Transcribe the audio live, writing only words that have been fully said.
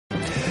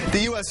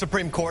The U.S.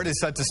 Supreme Court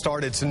is set to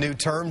start its new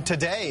term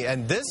today,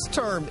 and this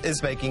term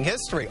is making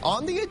history.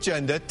 On the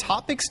agenda,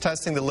 topics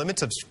testing the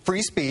limits of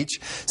free speech,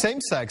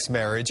 same-sex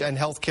marriage, and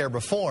health care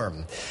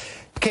reform.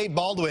 Kate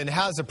Baldwin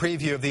has a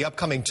preview of the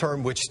upcoming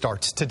term, which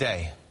starts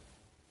today.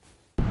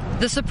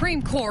 The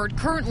Supreme Court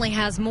currently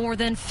has more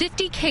than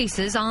 50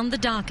 cases on the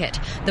docket.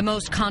 The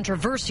most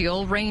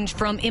controversial range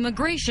from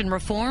immigration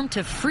reform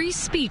to free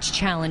speech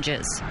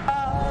challenges.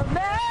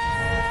 America.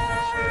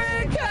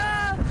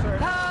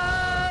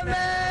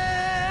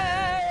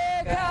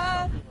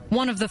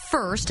 One of the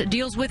first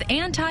deals with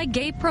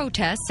anti-gay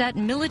protests at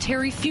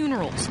military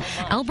funerals.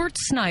 Albert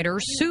Snyder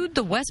sued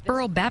the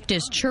Westboro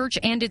Baptist Church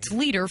and its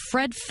leader,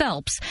 Fred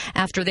Phelps,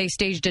 after they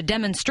staged a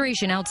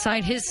demonstration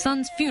outside his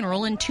son's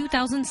funeral in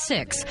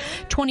 2006.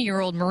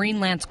 20-year-old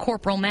Marine Lance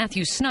Corporal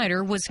Matthew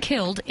Snyder was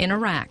killed in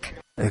Iraq.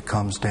 It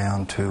comes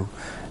down to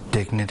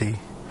dignity.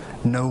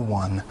 No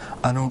one,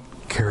 I don't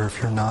care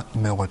if you're not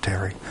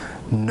military,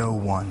 no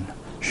one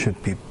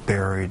should be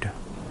buried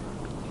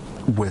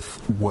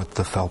with what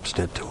the Phelps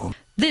did to him.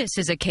 This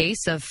is a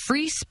case of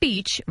free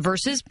speech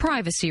versus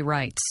privacy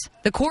rights.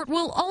 The court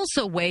will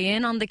also weigh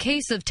in on the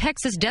case of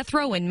Texas death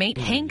row inmate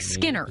Hank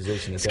Skinner.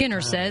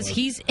 Skinner says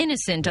he's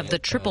innocent of the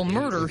triple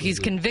murder he's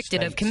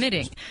convicted of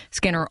committing.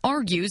 Skinner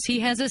argues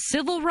he has a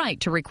civil right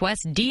to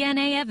request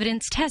DNA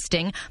evidence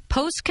testing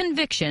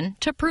post-conviction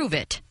to prove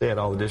it.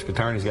 All the district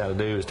attorney's got to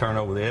do is turn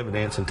over the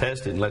evidence and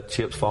test it and let the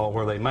chips fall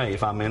where they may.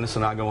 If I'm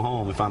innocent, I go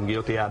home. If I'm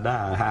guilty, I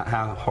die.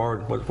 How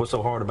hard? What's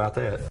so hard about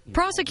that?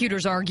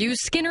 Prosecutors argue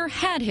Skinner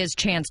had his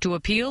chance to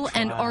appeal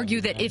and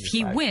argue that if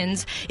he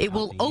wins, it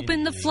will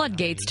open the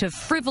floodgates to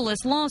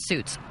frivolous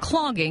lawsuits,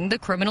 clogging the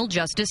criminal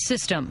justice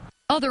system.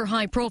 Other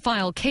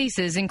high-profile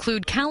cases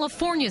include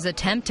California's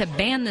attempt to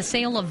ban the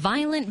sale of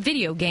violent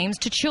video games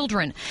to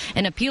children.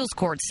 An appeals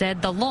court said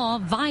the law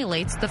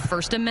violates the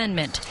First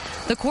Amendment.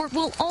 The court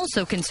will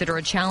also consider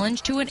a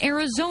challenge to an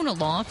Arizona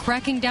law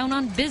cracking down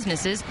on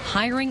businesses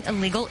hiring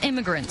illegal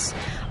immigrants.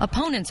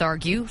 Opponents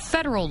argue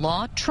federal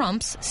law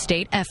trumps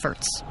state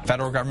efforts.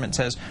 Federal government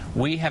says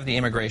we have the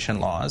immigration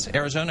laws.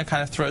 Arizona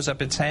kind of throws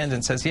up its hand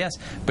and says yes,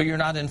 but you're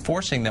not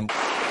enforcing them.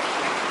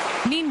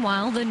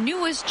 Meanwhile, the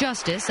newest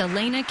justice,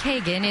 Elena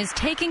Kagan, is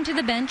taking to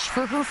the bench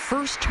for her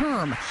first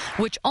term,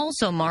 which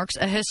also marks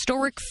a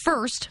historic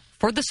first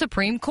for the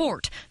Supreme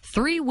Court,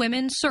 3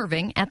 women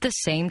serving at the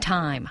same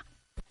time.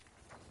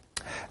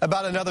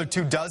 About another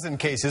 24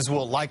 cases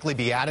will likely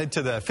be added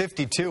to the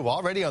 52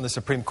 already on the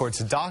Supreme Court's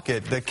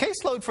docket. The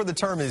caseload for the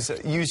term is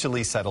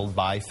usually settled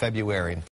by February.